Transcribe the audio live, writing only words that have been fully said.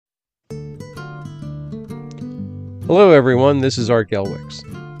Hello, everyone. This is Art Gelwicks,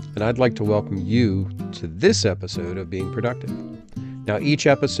 and I'd like to welcome you to this episode of Being Productive. Now, each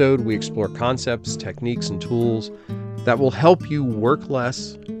episode we explore concepts, techniques, and tools that will help you work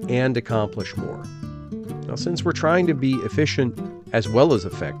less and accomplish more. Now, since we're trying to be efficient as well as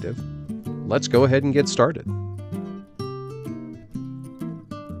effective, let's go ahead and get started.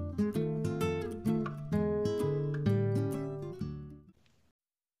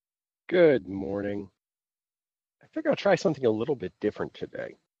 Good morning. I think I'll try something a little bit different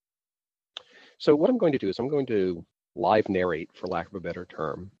today. So what I'm going to do is I'm going to live narrate, for lack of a better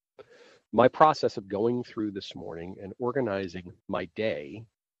term, my process of going through this morning and organizing my day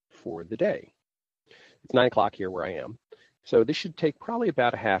for the day. It's 9 o'clock here where I am. So this should take probably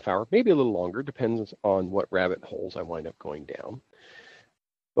about a half hour, maybe a little longer, depends on what rabbit holes I wind up going down.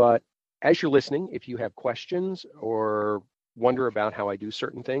 But as you're listening, if you have questions or wonder about how I do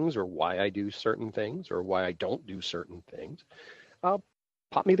certain things or why I do certain things or why I don't do certain things,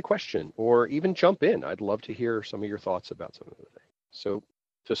 pop me the question or even jump in. I'd love to hear some of your thoughts about some of the things. So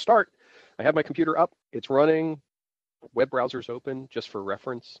to start, I have my computer up. It's running. Web browser's open just for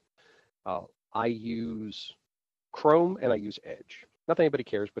reference. I use Chrome and I use Edge. Not that anybody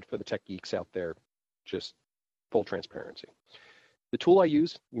cares, but for the tech geeks out there, just full transparency. The tool I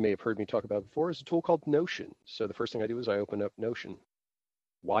use, you may have heard me talk about before, is a tool called Notion. So the first thing I do is I open up Notion.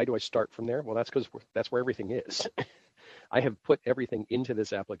 Why do I start from there? Well, that's because that's where everything is. I have put everything into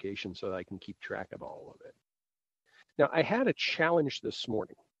this application so that I can keep track of all of it. Now, I had a challenge this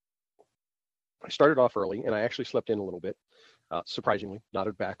morning. I started off early, and I actually slept in a little bit. Surprisingly,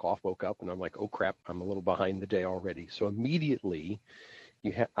 nodded back off, woke up, and I'm like, oh, crap, I'm a little behind the day already. So immediately,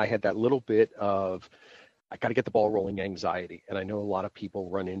 I had that little bit of, I got to get the ball rolling anxiety. And I know a lot of people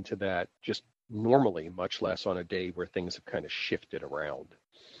run into that just normally, much less on a day where things have kind of shifted around.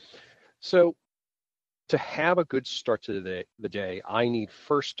 So to have a good start to the day, I need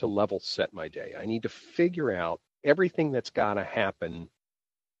first to level set my day. I need to figure out everything that's got to happen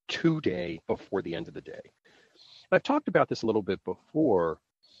today before the end of the day. I've talked about this a little bit before.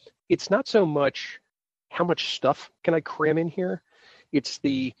 It's not so much how much stuff can I cram in here. It's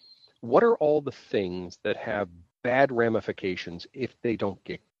what are all the things that have bad ramifications if they don't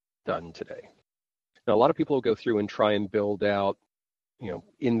get done today? Now, a lot of people will go through and try and build out,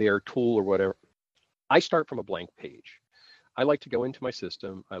 in their tool or whatever. I start from a blank page. I like to go into my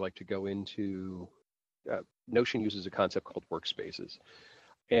system. I like to go into, Notion uses a concept called workspaces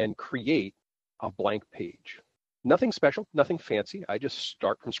and create a blank page. Nothing special, nothing fancy. I just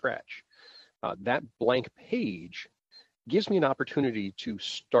start from scratch. That blank page gives me an opportunity to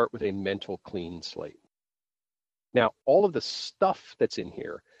start with a mental clean slate. Now, all of the stuff that's in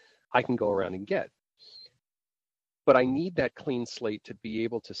here, I can go around and get. But I need that clean slate to be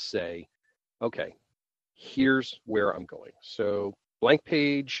able to say, okay, here's where I'm going. So blank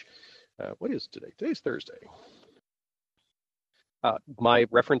page, what is today? Today's Thursday. My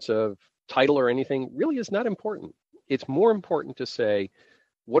reference of title or anything really is not important. It's more important to say,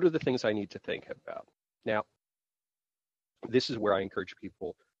 what are the things I need to think about? Now, this is where I encourage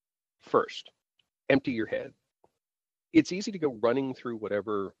people first, empty your head. It's easy to go running through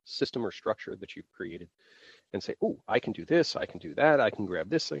whatever system or structure that you've created and say, oh, I can do this, I can do that, I can grab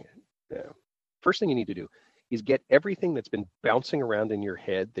this thing. First thing you need to do is get everything that's been bouncing around in your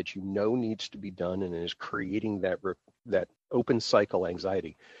head that you know needs to be done and is creating that open cycle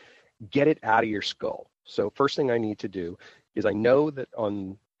anxiety. Get it out of your skull. So first thing I need to do is I know that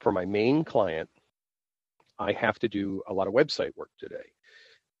for my main client, I have to do a lot of website work today.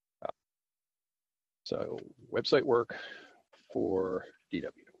 So website work for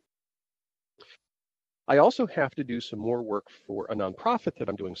DW. I also have to do some more work for a nonprofit that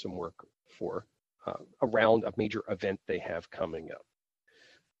I'm doing some work for around a major event they have coming up.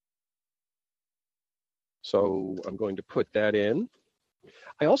 So I'm going to put that in.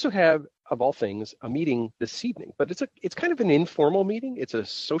 I also have, of all things, a meeting this evening, but it's kind of an informal meeting. It's a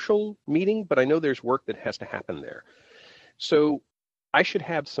social meeting, but I know there's work that has to happen there. So I should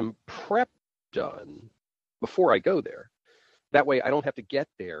have some prep done before I go there. That way I don't have to get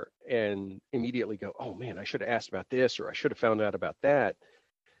there and immediately go, oh man, I should have asked about this or I should have found out about that,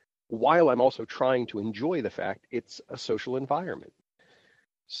 while I'm also trying to enjoy the fact it's a social environment.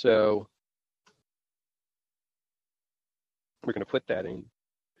 So we're going to put that in.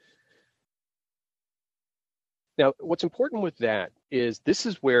 Now, what's important with that is this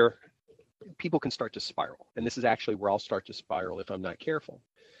is where people can start to spiral. And this is actually where I'll start to spiral if I'm not careful.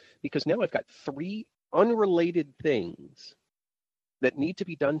 Because now I've got 3 unrelated things that need to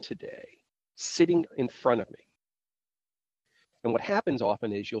be done today sitting in front of me. And what happens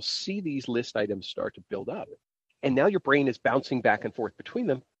often is you'll see these list items start to build up. And now your brain is bouncing back and forth between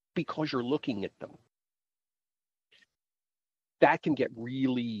them because you're looking at them. That can get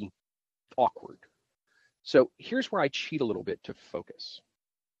really awkward. So here's where I cheat a little bit to focus.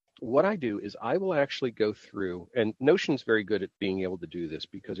 What I do is I will actually go through, and Notion's very good at being able to do this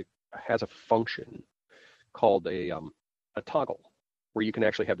because it has a function called a toggle, where you can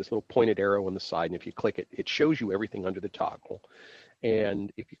actually have this little pointed arrow on the side, and if you click it, it shows you everything under the toggle.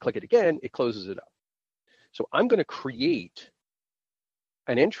 And if you click it again, it closes it up. So I'm going to create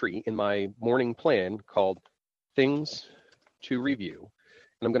an entry in my morning plan called Things to Review,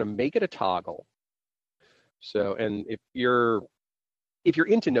 and I'm going to make it a toggle. So, and if you're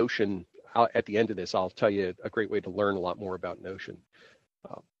into Notion, at the end of this, I'll tell you a great way to learn a lot more about Notion.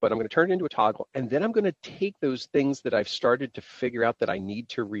 But I'm going to turn it into a toggle, and then I'm going to take those things that I've started to figure out that I need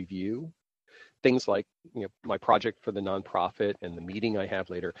to review, things like my project for the nonprofit and the meeting I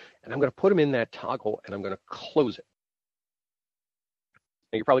have later, and I'm going to put them in that toggle, and I'm going to close it.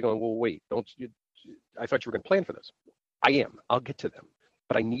 And you're probably going, well, wait, I thought you were going to plan for this. I am. I'll get to them.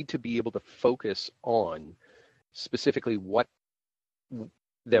 But I need to be able to focus on specifically what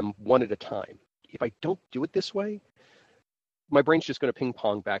them one at a time. If I don't do it this way, my brain's just going to ping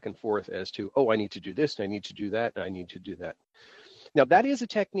pong back and forth as to, oh, I need to do this, and I need to do that, and I need to do that. Now, that is a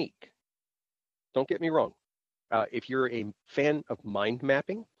technique. Don't get me wrong. If you're a fan of mind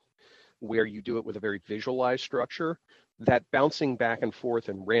mapping, where you do it with a very visualized structure, that bouncing back and forth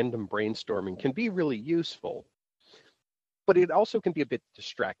and random brainstorming can be really useful, but it also can be a bit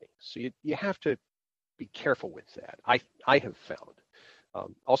distracting. So you have to be careful with that. I have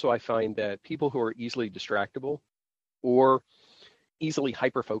found. Also, I find that people who are easily distractible or easily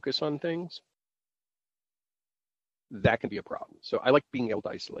hyper-focus on things, that can be a problem. So I like being able to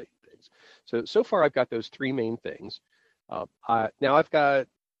isolate things. So far, I've got those three main things. Now I've got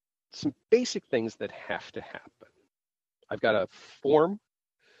some basic things that have to happen. I've got a form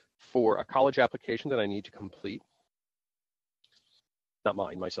for a college application that I need to complete. Not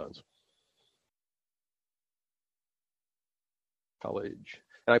mine, my son's. College.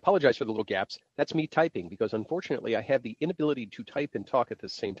 And I apologize for the little gaps. That's me typing because unfortunately I have the inability to type and talk at the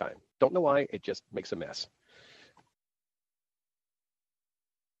same time. Don't know why, it just makes a mess.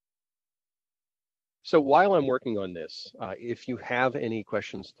 So while I'm working on this, if you have any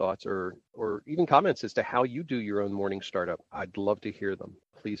questions, thoughts, or even comments as to how you do your own morning startup, I'd love to hear them.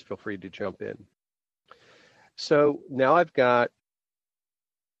 Please feel free to jump in. So now I've got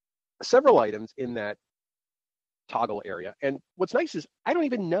several items in that toggle area. And what's nice is I don't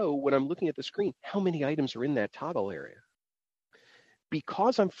even know when I'm looking at the screen how many items are in that toggle area.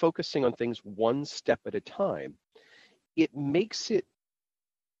 Because I'm focusing on things one step at a time, it makes it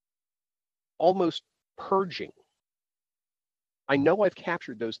almost purging. I know I've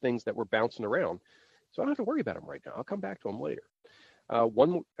captured those things that were bouncing around, so I don't have to worry about them right now. I'll come back to them later.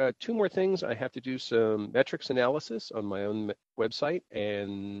 Two more things. I have to do some metrics analysis on my own website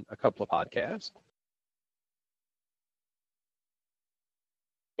and a couple of podcasts.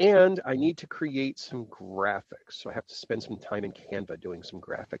 And I need to create some graphics. So I have to spend some time in Canva doing some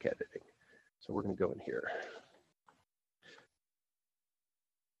graphic editing. So we're going to go in here.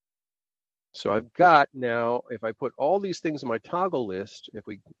 So I've got now, if I put all these things in my toggle list,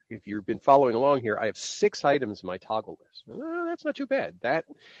 if you've been following along here, I have 6 items in my toggle list. Well, that's not too bad. That,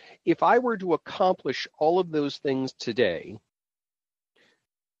 if I were to accomplish all of those things today,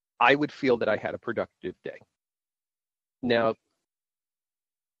 I would feel that I had a productive day. Now,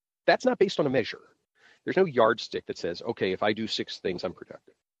 that's not based on a measure. There's no yardstick that says, okay, if I do 6 things, I'm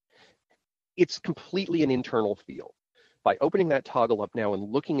productive. It's completely an internal feel. By opening that toggle up now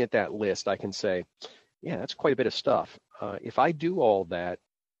and looking at that list, I can say, yeah, that's quite a bit of stuff. If I do all that,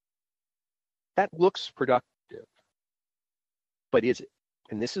 that looks productive. But is it?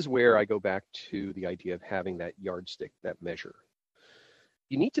 And this is where I go back to the idea of having that yardstick, that measure.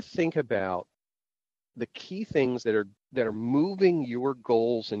 You need to think about the key things that are moving your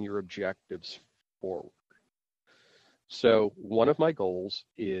goals and your objectives forward. So one of my goals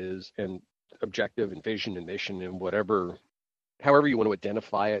is an objective and vision and mission and however you want to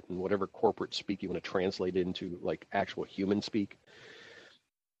identify it and whatever corporate speak you want to translate it into like actual human speak.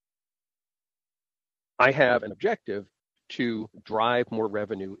 I have an objective to drive more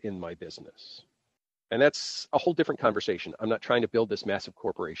revenue in my business. And that's a whole different conversation. I'm not trying to build this massive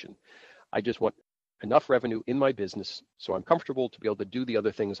corporation. I just want enough revenue in my business so I'm comfortable to be able to do the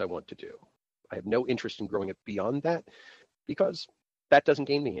other things I want to do. I have no interest in growing it beyond that because that doesn't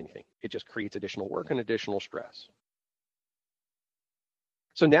gain me anything. It just creates additional work and additional stress.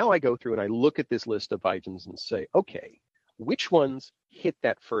 So now I go through and I look at this list of items and say, okay, which ones hit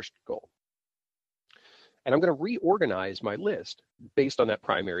that first goal? And I'm going to reorganize my list based on that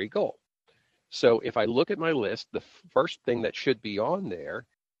primary goal. So if I look at my list, the first thing that should be on there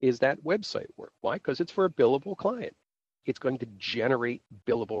is that website work. Why? Because it's for a billable client. It's going to generate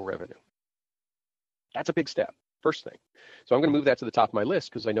billable revenue. That's a big step, first thing. So I'm going to move that to the top of my list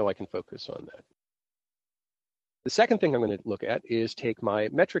because I know I can focus on that. The second thing I'm going to look at is take my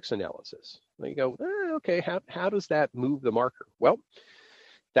metrics analysis. And you go, okay, how does that move the marker? Well,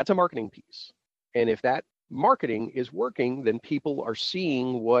 that's a marketing piece. And if that marketing is working, then people are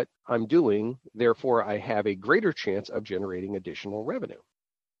seeing what I'm doing. Therefore, I have a greater chance of generating additional revenue.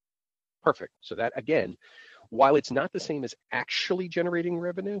 Perfect. So that, again, while it's not the same as actually generating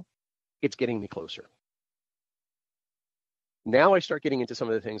revenue, it's getting me closer. Now I start getting into some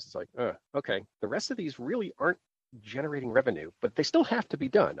of the things. It's like, okay, the rest of these really aren't generating revenue, but they still have to be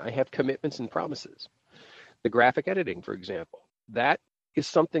done. I have commitments and promises. The graphic editing, for example, that is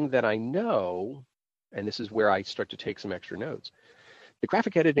something that I know, and this is where I start to take some extra notes. The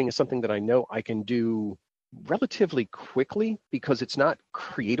graphic editing is something that I know I can do relatively quickly because it's not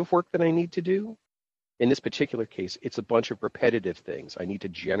creative work that I need to do. In this particular case, it's a bunch of repetitive things. I need to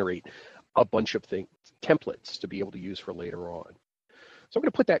generate a bunch of things, templates to be able to use for later on. So I'm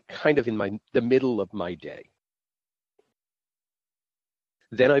going to put that kind of in the middle of my day.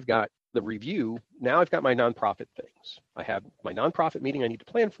 Then I've got the review. Now I've got my nonprofit things. I have my nonprofit meeting I need to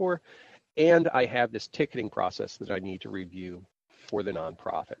plan for, and I have this ticketing process that I need to review for the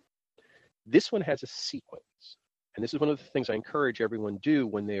nonprofit. This one has a sequence. And this is one of the things I encourage everyone do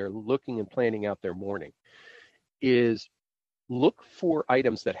when they're looking and planning out their morning, is look for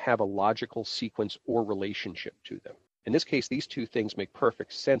items that have a logical sequence or relationship to them. In this case, these two things make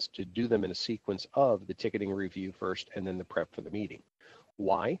perfect sense to do them in a sequence of the ticketing review first and then the prep for the meeting.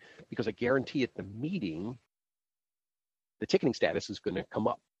 Why? Because I guarantee at the meeting, the ticketing status is going to come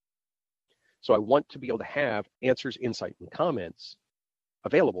up. So I want to be able to have answers, insight, and comments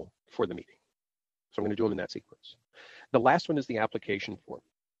available for the meeting. So I'm going to do them in that sequence. The last one is the application form.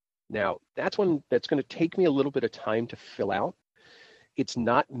 Now, that's one that's going to take me a little bit of time to fill out. It's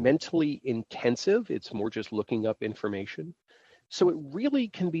not mentally intensive. It's more just looking up information. So it really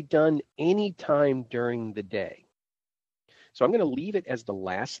can be done anytime during the day. So I'm going to leave it as the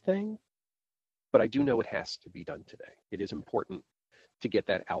last thing, but I do know it has to be done today. It is important to get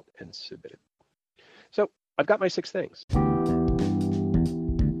that out and submitted. So I've got my 6 things.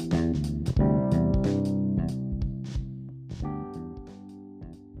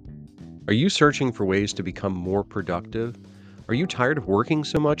 Are you searching for ways to become more productive? Are you tired of working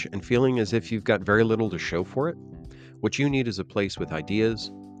so much and feeling as if you've got very little to show for it? What you need is a place with ideas,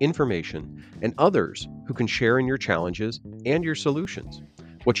 information, and others who can share in your challenges and your solutions.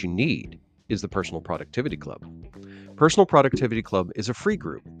 What you need is the Personal Productivity Club. Personal Productivity Club is a free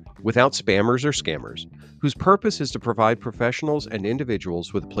group without spammers or scammers whose purpose is to provide professionals and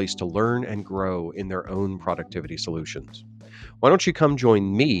individuals with a place to learn and grow in their own productivity solutions. Why don't you come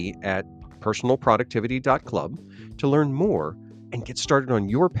join me at personalproductivity.club to learn more and get started on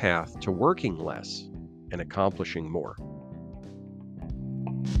your path to working less and accomplishing more.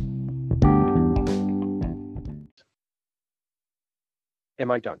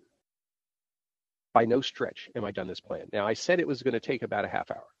 Am I done? By no stretch am I done this plan. Now, I said it was going to take about a half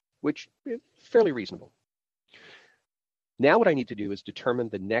hour, which is fairly reasonable. Now what I need to do is determine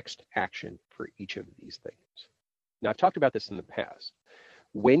the next action for each of these things. Now, I've talked about this in the past.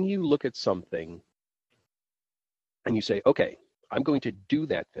 When you look at something and you say, okay, I'm going to do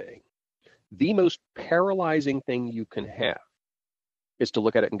that thing, the most paralyzing thing you can have is to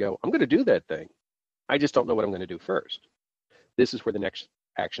look at it and go, I'm going to do that thing. I just don't know what I'm going to do first. This is where the next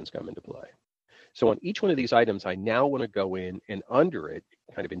actions come into play. So on each one of these items, I now want to go in and under it,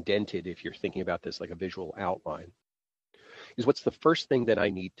 kind of indented if you're thinking about this like a visual outline, is what's the first thing that I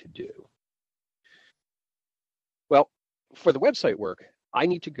need to do? Well, for the website work, I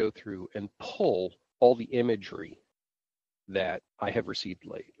need to go through and pull all the imagery that I have received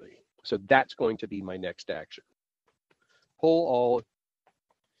lately. So that's going to be my next action. Pull all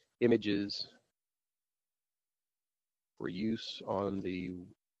images for use on the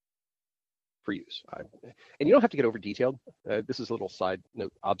for use. And you don't have to get over detailed. This is a little side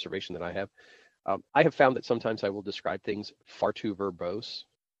note observation that I have. I have found that sometimes I will describe things far too verbose,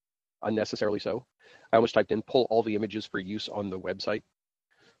 unnecessarily so. I almost typed in pull all the images for use on the website.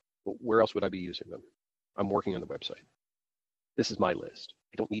 Where else would I be using them? I'm working on the website. This is my list.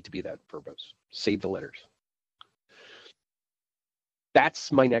 I don't need to be that verbose. Save the letters.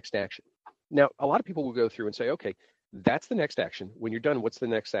 That's my next action. Now, a lot of people will go through and say, okay, that's the next action. When you're done, what's the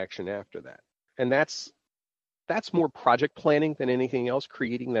next action after that? And that's more project planning than anything else,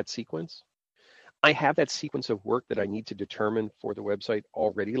 creating that sequence. I have that sequence of work that I need to determine for the website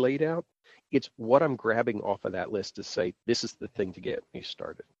already laid out. It's what I'm grabbing off of that list to say, this is the thing to get me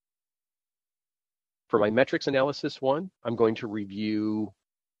started. For my metrics analysis one, I'm going to review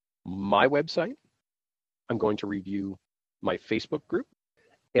my website. I'm going to review my Facebook group,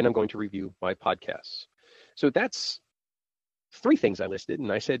 and I'm going to review my podcasts. So that's 3 things I listed,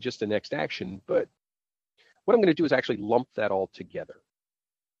 and I said just the next action, but what I'm going to do is actually lump that all together.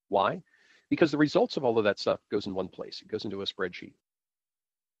 Why? Because the results of all of that stuff goes in one place. It goes into a spreadsheet.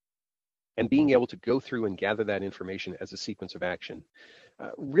 And being able to go through and gather that information as a sequence of action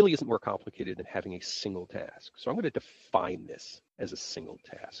really isn't more complicated than having a single task. So I'm going to define this as a single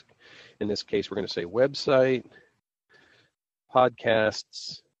task. In this case, we're going to say website,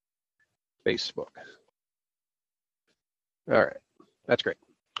 podcasts, Facebook. All right, that's great.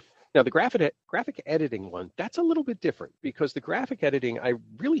 Now, the graphic editing one, that's a little bit different because the graphic editing, I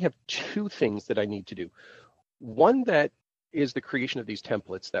really have 2 things that I need to do. One that is the creation of these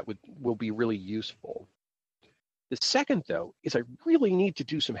templates that will be really useful. The second, though, is I really need to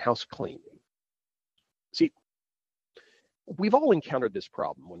do some house cleaning. See, we've all encountered this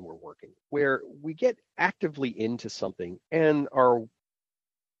problem when we're working, where we get actively into something and our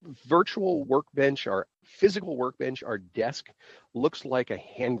virtual workbench, our physical workbench, our desk looks like a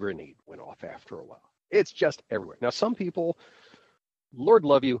hand grenade went off after a while. It's just everywhere. Now, some people, Lord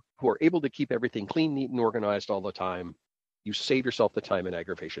love you, who are able to keep everything clean, neat, and organized all the time, you save yourself the time and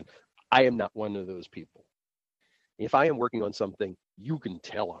aggravation. I am not one of those people. If I am working on something, you can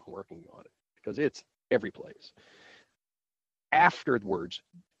tell I'm working on it because it's every place. Afterwards,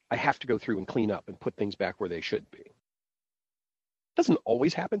 I have to go through and clean up and put things back where they should be. Doesn't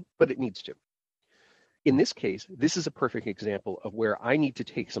always happen, but it needs to. In this case, this is a perfect example of where I need to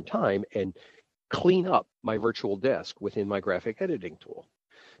take some time and clean up my virtual desk within my graphic editing tool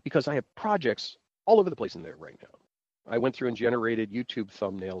because I have projects all over the place in there right now. I went through and generated YouTube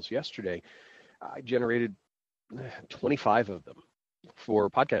thumbnails yesterday. I generated 25 of them for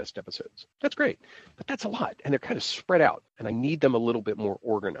podcast episodes. That's great, but that's a lot, and they're kind of spread out, and I need them a little bit more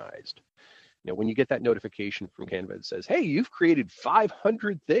organized. You know, when you get that notification from Canva that says, hey, you've created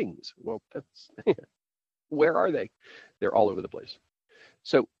 500 things. Well, that's where are they? They're all over the place.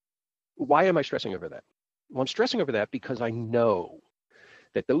 So why am I stressing over that? Well, I'm stressing over that because I know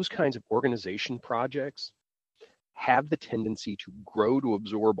that those kinds of organization projects have the tendency to grow to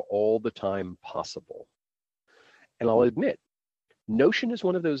absorb all the time possible. And I'll admit, Notion is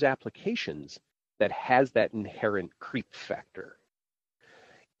one of those applications that has that inherent creep factor.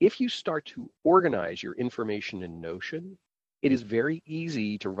 If you start to organize your information in Notion, it is very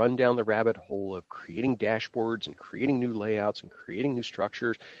easy to run down the rabbit hole of creating dashboards and creating new layouts and creating new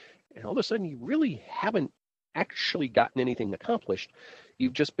structures. And all of a sudden, you really haven't actually gotten anything accomplished.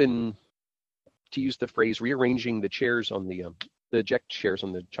 You've just been, to use the phrase, rearranging the chairs on the deck chairs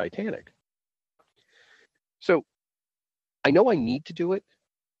on the Titanic. So I know I need to do it,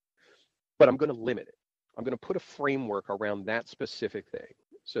 but I'm going to limit it. I'm going to put a framework around that specific thing.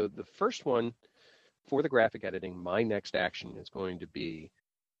 So the first one for the graphic editing, my next action is going to be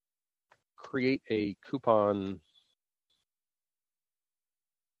create a coupon.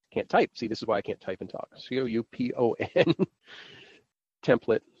 Can't type. See, this is why I can't type and talk. COUPON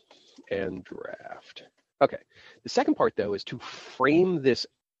template and draft. Okay. The second part, though, is to frame this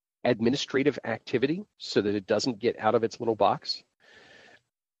administrative activity so that it doesn't get out of its little box.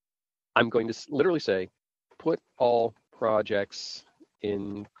 I'm going to literally say, put all projects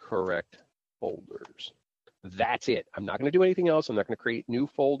in correct folders. That's it. I'm not going to do anything else. I'm not going to create new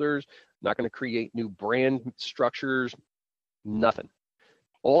folders. I'm not going to create new brand structures. Nothing.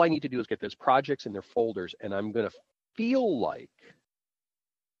 All I need to do is get those projects in their folders, and I'm going to feel like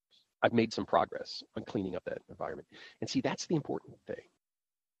I've made some progress on cleaning up that environment. And see, that's the important thing.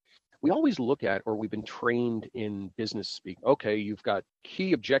 We always look at, or we've been trained in business speak, okay, you've got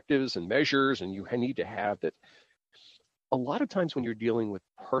key objectives and measures, and you need to have that. A lot of times when you're dealing with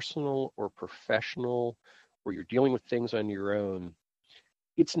personal or professional, or you're dealing with things on your own,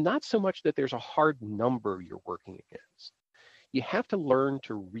 it's not so much that there's a hard number you're working against. You have to learn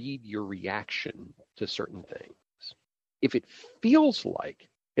to read your reaction to certain things. If it feels like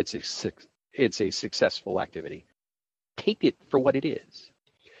it's a successful activity, take it for what it is.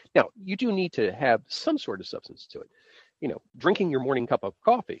 Now, you do need to have some sort of substance to it. You know, drinking your morning cup of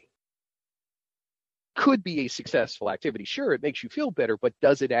coffee could be a successful activity. Sure, it makes you feel better, but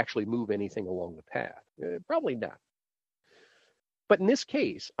does it actually move anything along the path? Probably not. But in this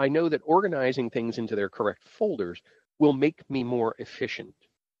case, I know that organizing things into their correct folders will make me more efficient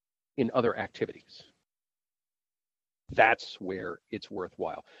in other activities. That's where it's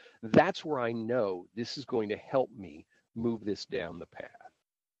worthwhile. That's where I know this is going to help me move this down the path.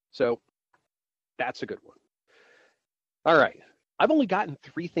 So that's a good one. All right. I've only gotten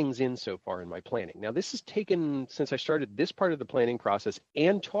 3 things in so far in my planning. Now, this has taken, since I started this part of the planning process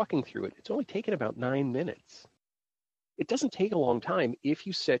and talking through it, it's only taken about 9 minutes. It doesn't take a long time if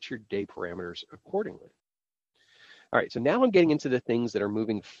you set your day parameters accordingly. All right, so now I'm getting into the things that are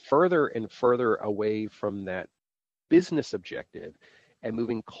moving further and further away from that business objective and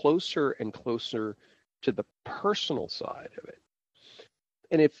moving closer and closer to the personal side of it.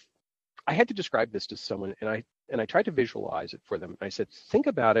 And if I had to describe this to someone, and I tried to visualize it for them, I said, think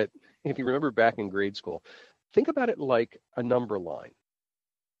about it, if you remember back in grade school, think about it like a number line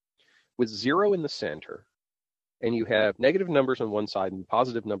with 0 in the center, and you have negative numbers on one side and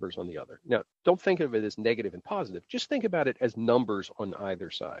positive numbers on the other. Now, don't think of it as negative and positive. Just think about it as numbers on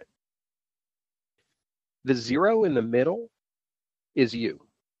either side. The 0 in the middle is you.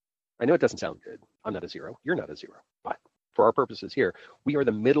 I know it doesn't sound good. I'm not a 0. You're not a 0. But for our purposes here, we are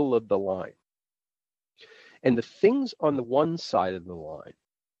the middle of the line. And the things on the one side of the line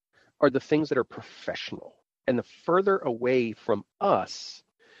are the things that are professional. And the further away from us,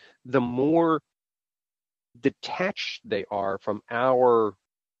 the more detached they are from our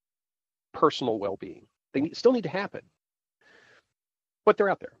personal well-being. They still need to happen, but they're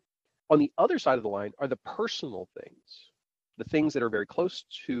out there. On the other side of the line are the personal things. The things that are very close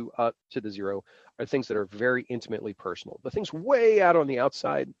to the 0 are things that are very intimately personal. The things way out on the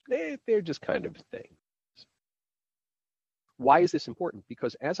outside, they're just kind of things. Why is this important?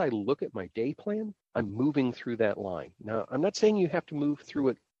 Because as I look at my day plan, I'm moving through that line. Now, I'm not saying you have to move through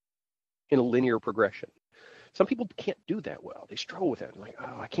it in a linear progression. Some people can't do that well. They struggle with that. Like,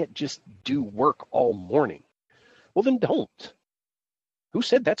 oh, I can't just do work all morning. Well, then don't. Who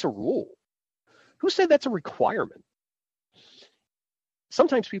said that's a rule? Who said that's a requirement?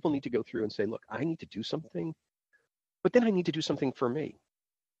 Sometimes people need to go through and say, look, I need to do something, but then I need to do something for me.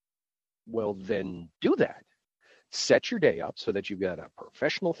 Well, then do that. Set your day up so that you've got a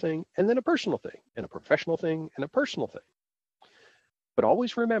professional thing and then a personal thing and a professional thing and a personal thing. But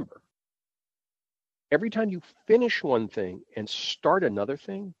always remember, every time you finish one thing and start another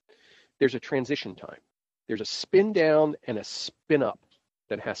thing, there's a transition time. There's a spin down and a spin up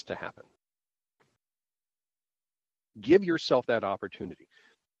that has to happen. Give yourself that opportunity.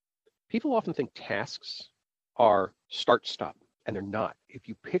 People often think tasks are start, stop, and they're not. If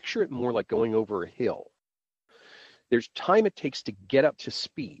you picture it more like going over a hill, there's time it takes to get up to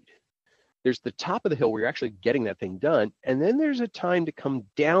speed. There's the top of the hill where you're actually getting that thing done, and then there's a time to come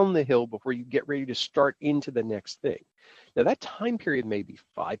down the hill before you get ready to start into the next thing. Now, that time period may be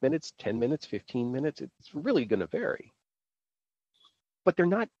 5 minutes, 10 minutes, 15 minutes. It's really going to vary. But they're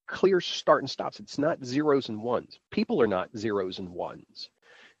not clear start and stops. It's not zeros and ones. People are not zeros and ones.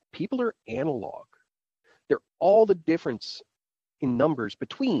 People are analog. They're all the difference in numbers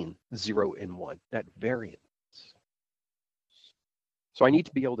between 0 and 1, that variance. So I need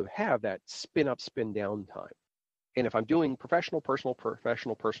to be able to have that spin up, spin down time. And if I'm doing professional, personal,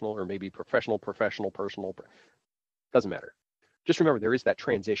 professional, personal, or maybe professional, professional, personal, doesn't matter. Just remember there is that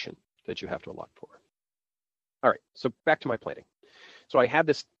transition that you have to allot for. All right, so back to my planning. So I have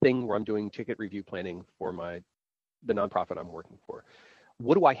this thing where I'm doing ticket review planning for the nonprofit I'm working for.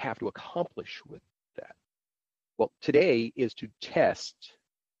 What do I have to accomplish with that? Well, today is to test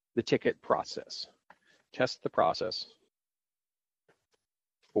the ticket process. Test the process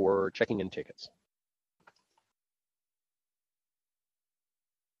for checking in tickets.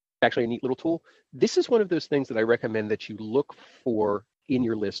 Actually, a neat little tool. This is one of those things that I recommend that you look for in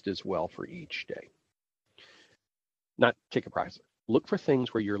your list as well for each day. Not ticket process. Look for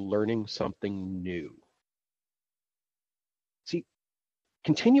things where you're learning something new. See,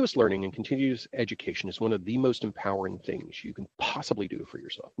 continuous learning and continuous education is one of the most empowering things you can possibly do for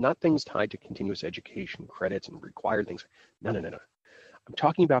yourself. Not things tied to continuous education credits and required things. No. I'm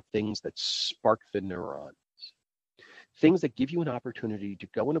talking about things that spark the neurons. Things that give you an opportunity to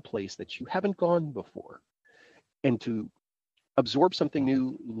go in a place that you haven't gone before and to absorb something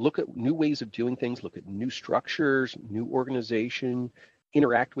new, look at new ways of doing things, look at new structures, new organization,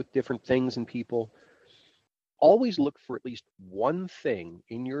 interact with different things and people. Always look for at least one thing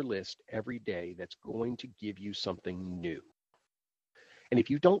in your list every day that's going to give you something new. And if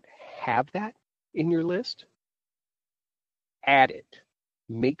you don't have that in your list, add it.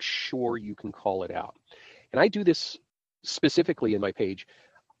 Make sure you can call it out. And I do this specifically in my page.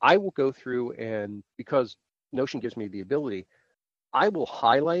 I will go through and, because Notion gives me the ability, I will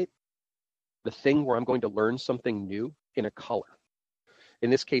highlight the thing where I'm going to learn something new in a color. In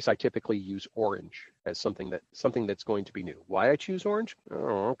this case, I typically use orange as something that's going to be new. Why I choose orange? I don't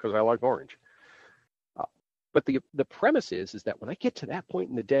know, because I like orange. But the premise is that when I get to that point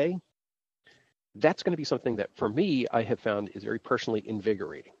in the day, that's going to be something that for me I have found is very personally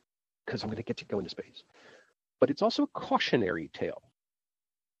invigorating because I'm going to get to go into space. But it's also a cautionary tale.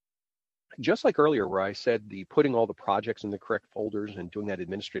 Just like earlier where I said the putting all the projects in the correct folders and doing that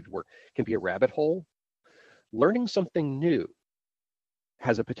administrative work can be a rabbit hole, learning something new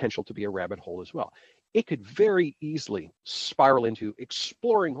has a potential to be a rabbit hole as well. It could very easily spiral into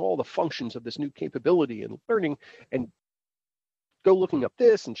exploring all the functions of this new capability and learning and go looking up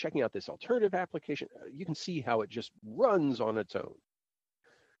this and checking out this alternative application. You can see how it just runs on its own.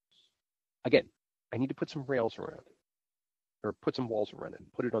 Again, I need to put some rails around it, or put some walls around it,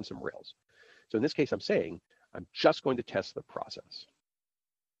 and put it on some rails. So in this case, I'm saying I'm just going to test the process.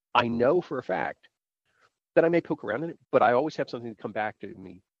 I know for a fact that I may poke around in it, but I always have something to come back to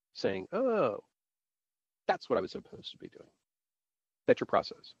me saying, oh, that's what I was supposed to be doing. That's your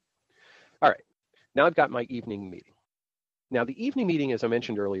process. All right, now I've got my evening meeting. Now the evening meeting, as I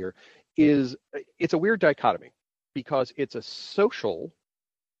mentioned earlier, it's a weird dichotomy because it's a social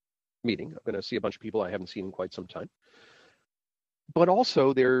meeting. I'm going to see a bunch of people I haven't seen in quite some time. But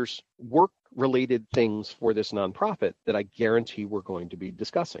also there's work-related things for this nonprofit that I guarantee we're going to be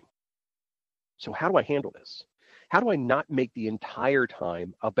discussing. So how do I handle this? How do I not make the entire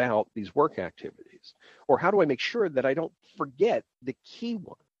time about these work activities? Or how do I make sure that I don't forget the key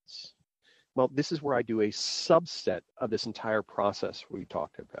ones? Well, this is where I do a subset of this entire process we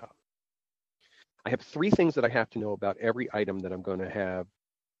talked about. I have 3 things that I have to know about every item that I'm going to have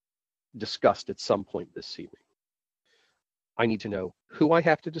discussed at some point this evening. I need to know who I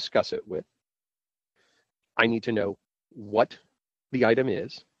have to discuss it with. I need to know what the item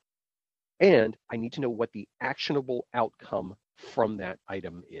is. And I need to know what the actionable outcome from that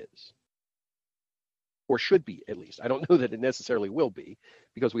item is. Or should be, at least. I don't know that it necessarily will be,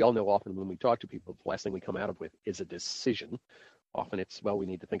 because we all know often when we talk to people, the last thing we come out of with is a decision. Often it's, well, we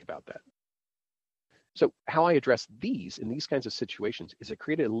need to think about that. So how I address these in these kinds of situations is I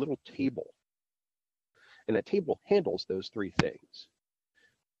create a little table. And that table handles those 3 things.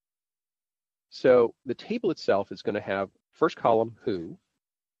 So the table itself is going to have first column, who,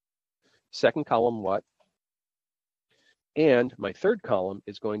 second column, what, and my third column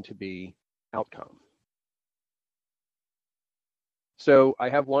is going to be outcome. So I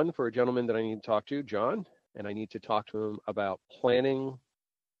have one for a gentleman that I need to talk to, John, and I need to talk to him about planning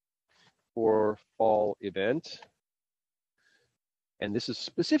for fall event. And this is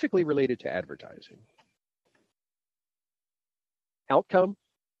specifically related to advertising. Outcome,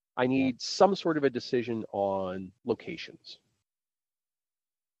 I need some sort of a decision on locations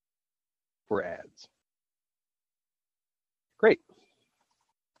for ads. Great.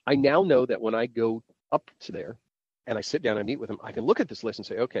 I now know that when I go up to there and I sit down and meet with him, I can look at this list and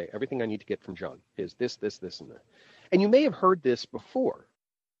say, okay, everything I need to get from John is this, this, this, and that. And you may have heard this before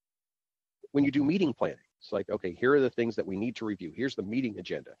when you do meeting planning. It's like, okay, here are the things that we need to review. Here's the meeting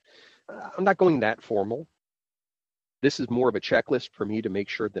agenda. I'm not going that formal. This is more of a checklist for me to make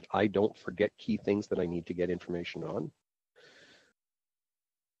sure that I don't forget key things that I need to get information on.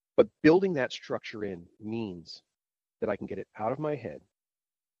 But building that structure in means that I can get it out of my head.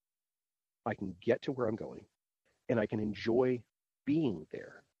 I can get to where I'm going, and I can enjoy being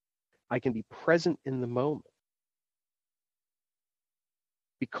there. I can be present in the moment.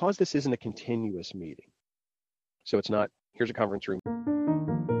 Because this isn't a continuous meeting, so it's not, here's a conference room.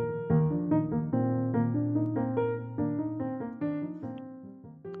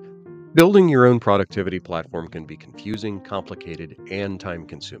 Building your own productivity platform can be confusing, complicated, and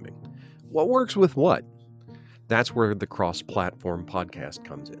time-consuming. What works with what? That's where the Cross-Platform podcast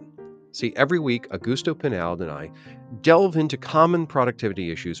comes in. See, every week, Augusto Pinaldi and I delve into common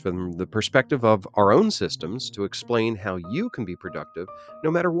productivity issues from the perspective of our own systems to explain how you can be productive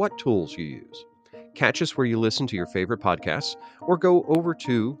no matter what tools you use. Catch us where you listen to your favorite podcasts, or go over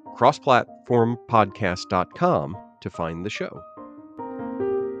to crossplatformpodcast.com to find the show.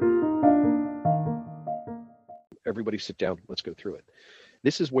 Everybody sit down, let's go through it.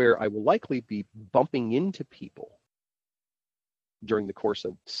 This is where I will likely be bumping into people during the course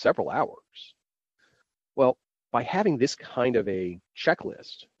of several hours. Well, by having this kind of a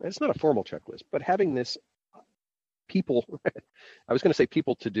checklist, and it's not a formal checklist, but having this people, I was going to say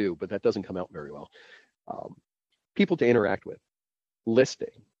people to do, but that doesn't come out very well. People to interact with,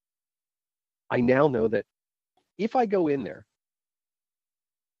 listing. I now know that if I go in there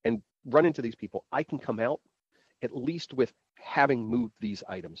and run into these people, I can come out at least with having moved these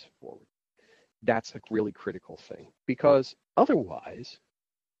items forward. That's a really critical thing, because otherwise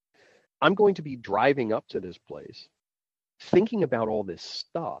I'm going to be driving up to this place, thinking about all this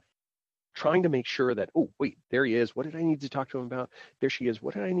stuff, trying to make sure that, oh, wait, there he is. What did I need to talk to him about? There she is.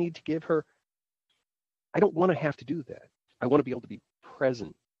 What did I need to give her? I don't want to have to do that. I want to be able to be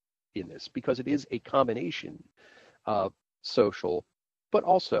present in this because it is a combination of social, but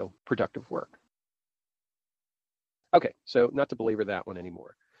also productive work. Okay, so not to belabor that one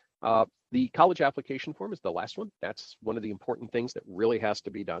anymore. The college application form is the last one. That's one of the important things that really has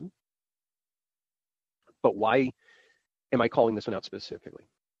to be done. But why am I calling this one out specifically?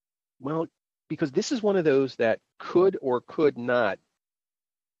 Well, because this is one of those that could or could not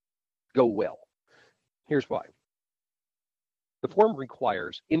go well. Here's why. The form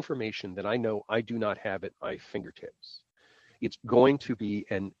requires information that I know I do not have at my fingertips. It's going to be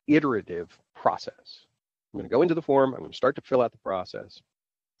an iterative process. I'm going to go into the form. I'm going to start to fill out the process.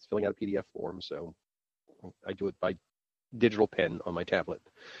 It's filling out a PDF form, so I do it by digital pen on my tablet.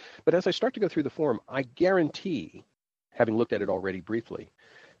 But as I start to go through the form, I guarantee, having looked at it already briefly,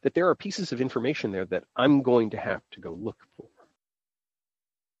 that there are pieces of information there that I'm going to have to go look for.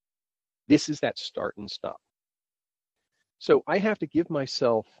 This is that start and stop. So I have to give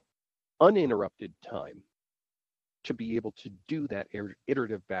myself uninterrupted time to be able to do that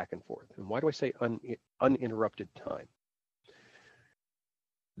iterative back and forth. And why do I say uninterrupted time?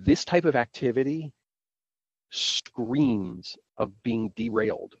 This type of activity screams of being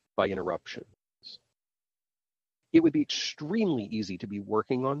derailed by interruptions. It would be extremely easy to be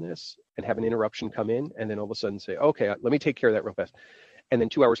working on this and have an interruption come in and then all of a sudden say, okay, let me take care of that real fast. And then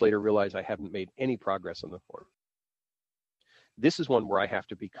 2 hours later realize I haven't made any progress on the form. This is one where I have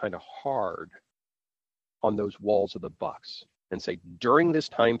to be kind of hard on those walls of the box and say, during this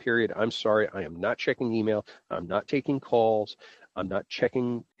time period, I'm sorry, I am not checking email. I'm not taking calls. I'm not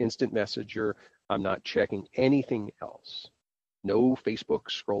checking instant messenger. I'm not checking anything else. No Facebook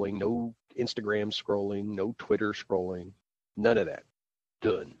scrolling, no Instagram scrolling, no Twitter scrolling, none of that.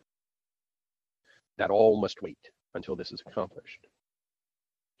 Done. That all must wait until this is accomplished.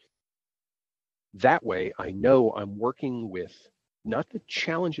 That way, I know I'm working with not the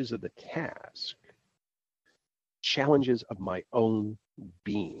challenges of the task, challenges of my own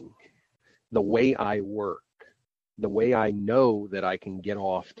being, the way I work, the way I know that I can get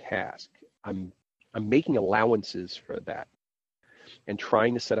off task. I'm making allowances for that and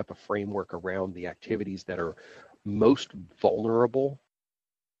trying to set up a framework around the activities that are most vulnerable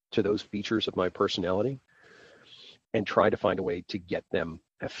to those features of my personality and try to find a way to get them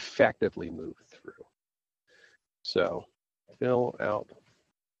effectively moved through. So fill out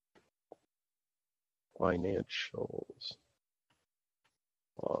financials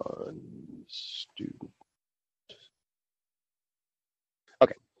on student.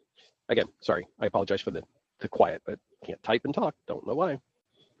 Okay. Again, sorry. I apologize for the quiet, but can't type and talk. Don't know why.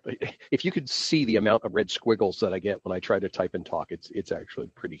 If you could see the amount of red squiggles that I get when I try to type and talk, it's actually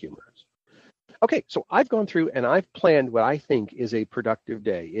pretty humorous. Okay, so I've gone through and I've planned what I think is a productive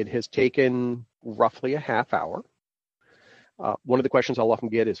day. It has taken roughly a half hour. One of the questions I'll often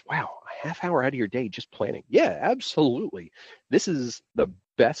get is, wow, a half hour out of your day just planning. Yeah, absolutely. This is the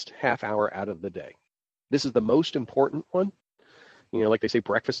best half hour out of the day. This is the most important one. You know, like they say,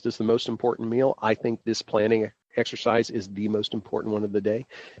 breakfast is the most important meal. I think this planning exercise is the most important one of the day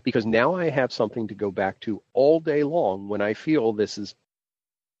because now I have something to go back to all day long when I feel this is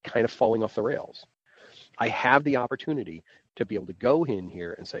kind of falling off the rails. I have the opportunity to be able to go in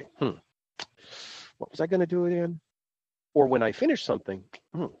here and say, what was I going to do it in? Or when I finish something,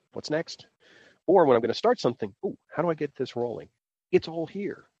 what's next? Or when I'm going to start something, how do I get this rolling? It's all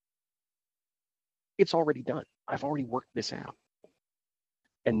here. It's already done. I've already worked this out.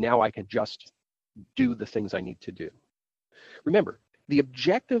 And now I can just do the things I need to do. Remember, the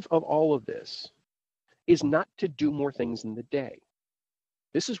objective of all of this is not to do more things in the day.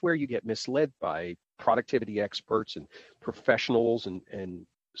 This is where you get misled by productivity experts and professionals and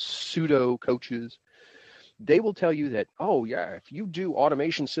pseudo coaches. They will tell you that, oh yeah, if you do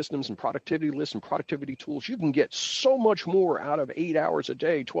automation systems and productivity lists and productivity tools, you can get so much more out of 8 hours a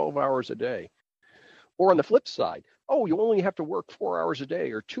day, 12 hours a day. Or on the flip side, oh, you only have to work 4 hours a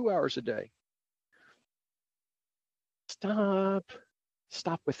day or 2 hours a day. Stop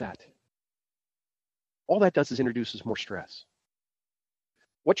with that. All that does is introduces more stress.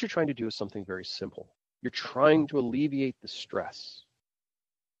 What you're trying to do is something very simple. You're trying to alleviate the stress.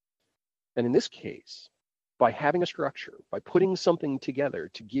 And in this case, by having a structure, by putting something together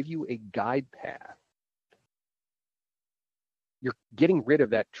to give you a guide path, you're getting rid of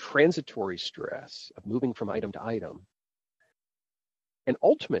that transitory stress of moving from item to item. And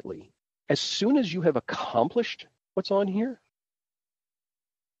ultimately, as soon as you have accomplished what's on here,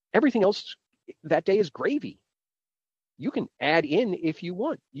 Everything else that day is gravy. You can add in if you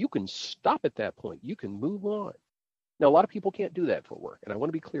want. You can stop at that point. You can move on. Now, a lot of people can't do that for work, and I want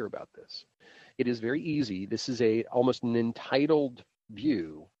to be clear about this. It is very easy. This is almost an entitled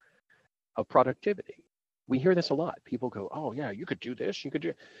view of productivity. We hear this a lot. People go, "Oh yeah, you could do this. You could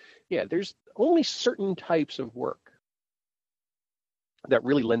do." Yeah, there's only certain types of work that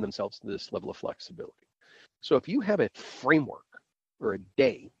really lend themselves to this level of flexibility. So if you have a framework or a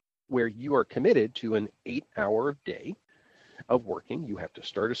day where you are committed to an 8-hour day of working, you have to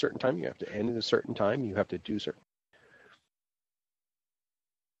start at a certain time, you have to end at a certain time, you have to do certain.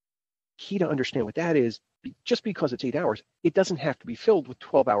 Key to understand what that is, just because it's 8 hours, it doesn't have to be filled with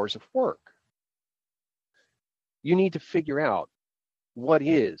 12 hours of work. You need to figure out what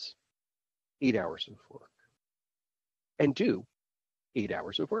is 8 hours of work and do 8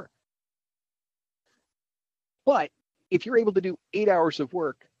 hours of work. But if you're able to do 8 hours of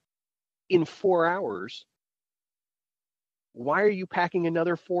work in 4 hours, why are you packing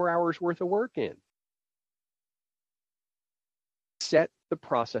another 4 hours worth of work in? Set the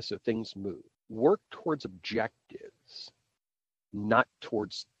process of things move. Work towards objectives, not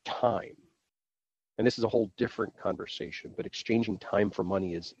towards time. And this is a whole different conversation, but exchanging time for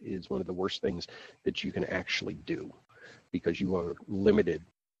money is one of the worst things that you can actually do, because you are limited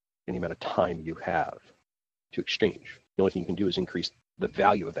in the amount of time you have to exchange. The only thing you can do is increase the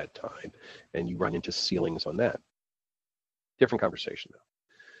value of that time, and you run into ceilings on that. Different conversation, though.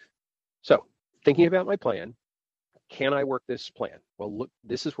 So, thinking about my plan, can I work this plan? Well, look,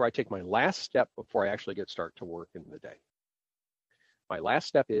 this is where I take my last step before I actually get start to work in the day. My last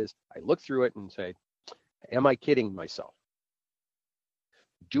step is I look through it and say, am I kidding myself?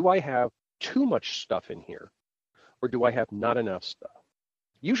 Do I have too much stuff in here, or do I have not enough stuff?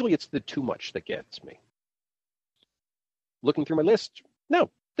 Usually it's the too much that gets me. Looking through my list, no,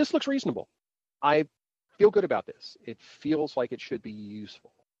 this looks reasonable. I feel good about this. It feels like it should be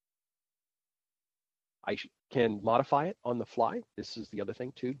useful. I can modify it on the fly. This is the other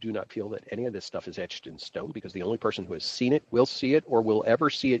thing too. Do not feel that any of this stuff is etched in stone, because the only person who has seen it, will see it, or will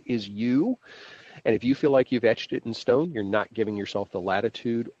ever see it is you. And if you feel like you've etched it in stone, you're not giving yourself the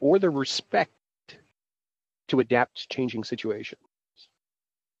latitude or the respect to adapt to changing situations.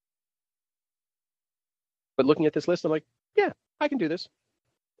 But looking at this list, I'm like, yeah, I can do this.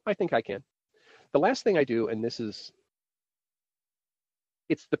 I think I can. The last thing I do, and it's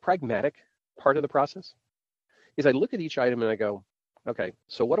the pragmatic part of the process, is I look at each item and I go, okay,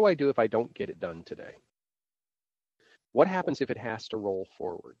 so what do I do if I don't get it done today? What happens if it has to roll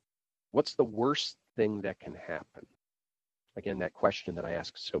forward? What's the worst thing that can happen? Again, that question that I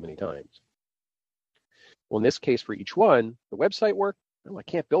ask so many times. Well, in this case, for each one, the website work, well, I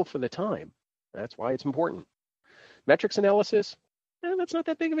can't bill for the time. That's why it's important. Metrics analysis, that's not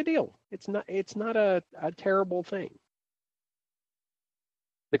that big of a deal. It's not a terrible thing.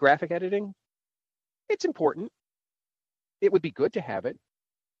 The graphic editing, it's important. It would be good to have it,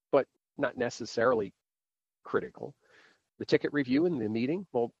 but not necessarily critical. The ticket review and the meeting,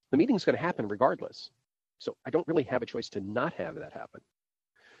 well, the meeting's going to happen regardless. So I don't really have a choice to not have that happen.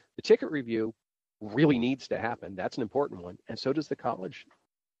 The ticket review really needs to happen. That's an important one. And so does the college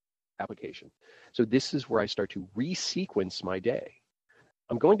application. So this is where I start to resequence my day.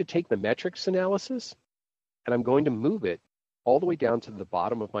 I'm going to take the metrics analysis and I'm going to move it all the way down to the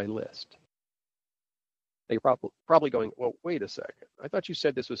bottom of my list. Now you're probably going, well, wait a second. I thought you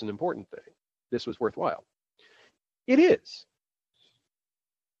said this was an important thing. This was worthwhile. It is.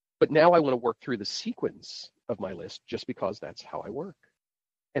 But now I want to work through the sequence of my list just because that's how I work.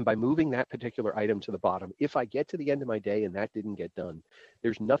 And by moving that particular item to the bottom, if I get to the end of my day and that didn't get done,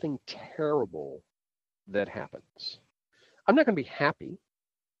 there's nothing terrible that happens. I'm not going to be happy.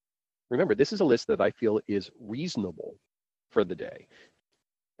 Remember, this is a list that I feel is reasonable for the day.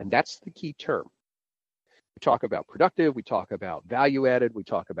 And that's the key term. We talk about productive, we talk about value added, we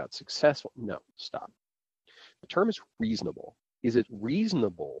talk about successful. No, stop. The term is reasonable. Is it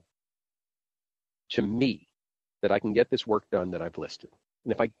reasonable to me that I can get this work done that I've listed?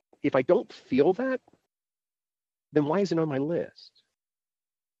 And if I don't feel that, then why is it on my list?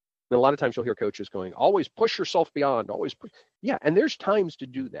 And a lot of times you'll hear coaches going, always push yourself beyond, always push. Yeah, and there's times to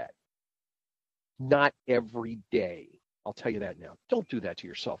do that. Not every day. I'll tell you that now. Don't do that to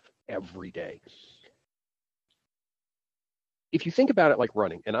yourself every day. If you think about it like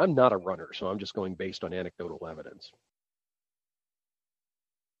running, and I'm not a runner, so I'm just going based on anecdotal evidence.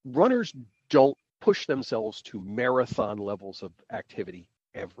 Runners don't push themselves to marathon levels of activity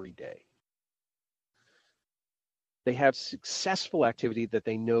every day. They have successful activity that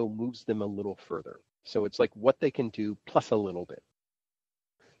they know moves them a little further. So it's like what they can do plus a little bit.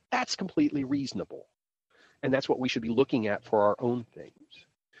 That's completely reasonable. And that's what we should be looking at for our own things,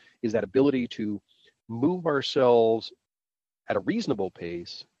 is that ability to move ourselves at a reasonable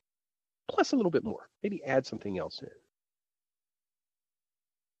pace, plus a little bit more, maybe add something else in.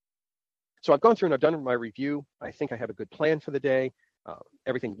 So I've gone through and I've done my review. I think I have a good plan for the day.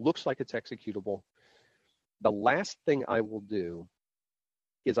 Everything looks like it's executable. The last thing I will do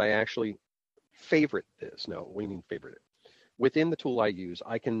is I actually favorite this. No, what do you mean favorite it? Within the tool I use,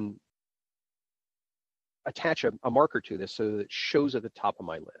 I can attach a marker to this so that it shows at the top of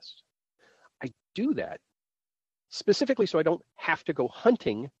my list. I do that specifically so I don't have to go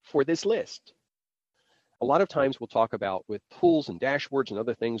hunting for this list. A lot of times we'll talk about with tools and dashboards and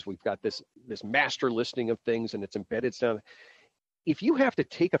other things, we've got this master listing of things and it's embedded down. If you have to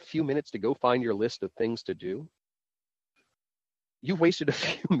take a few minutes to go find your list of things to do, you've wasted a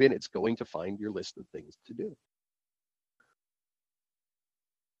few minutes going to find your list of things to do.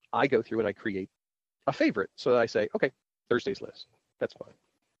 I go through and I create a favorite so that I say, okay, Thursday's list. That's fine.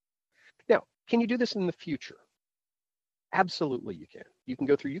 Now, can you do this in the future? Absolutely you can. You can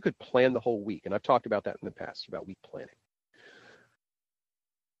go through, you could plan the whole week. And I've talked about that in the past, about week planning.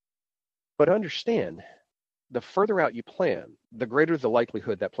 But understand, the further out you plan, the greater the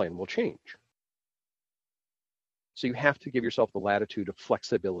likelihood that plan will change. So you have to give yourself the latitude of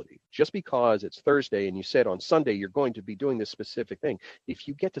flexibility. Just because it's Thursday and you said on Sunday you're going to be doing this specific thing, if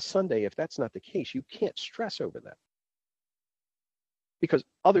you get to Sunday, if that's not the case, you can't stress over that. Because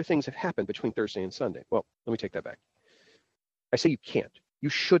other things have happened between Thursday and Sunday. Well, let me take that back. I say you can't. You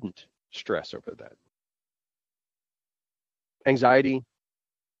shouldn't stress over that. Anxiety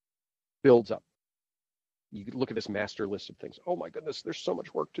builds up. You look at this master list of things. Oh my goodness, there's so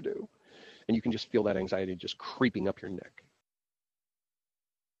much work to do. And you can just feel that anxiety just creeping up your neck.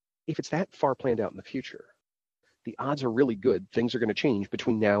 If it's that far planned out in the future, the odds are really good things are going to change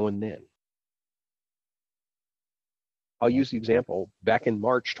between now and then. I'll use the example back in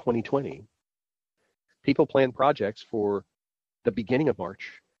March 2020. People planned projects for the beginning of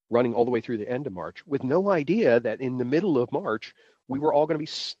March, running all the way through the end of March, with no idea that in the middle of March, we were all going to be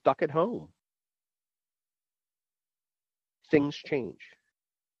stuck at home. Things change.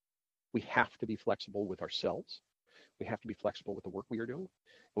 We have to be flexible with ourselves. We have to be flexible with the work we are doing.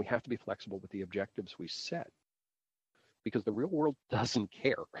 And we have to be flexible with the objectives we set. Because the real world doesn't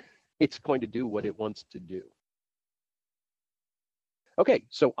care. It's going to do what it wants to do. Okay,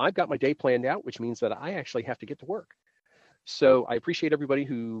 so I've got my day planned out, which means that I actually have to get to work. So I appreciate everybody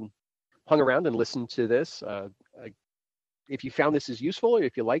who hung around and listened to this. If you found this is useful, or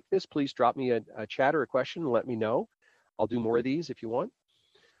if you like this, please drop me a chat or a question and let me know. I'll do more of these if you want.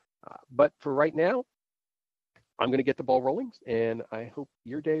 But for right now, I'm going to get the ball rolling, and I hope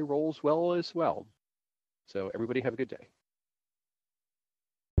your day rolls well as well. So everybody have a good day.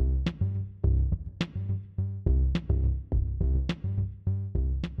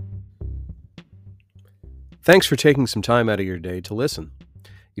 Thanks for taking some time out of your day to listen.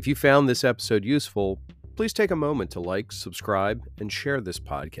 If you found this episode useful, please take a moment to like, subscribe, and share this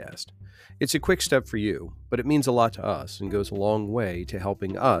podcast. It's a quick step for you, but it means a lot to us and goes a long way to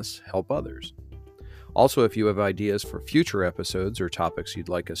helping us help others. Also, if you have ideas for future episodes or topics you'd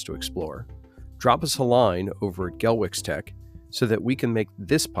like us to explore, drop us a line over at Gelwix Tech so that we can make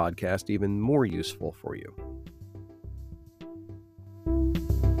this podcast even more useful for you.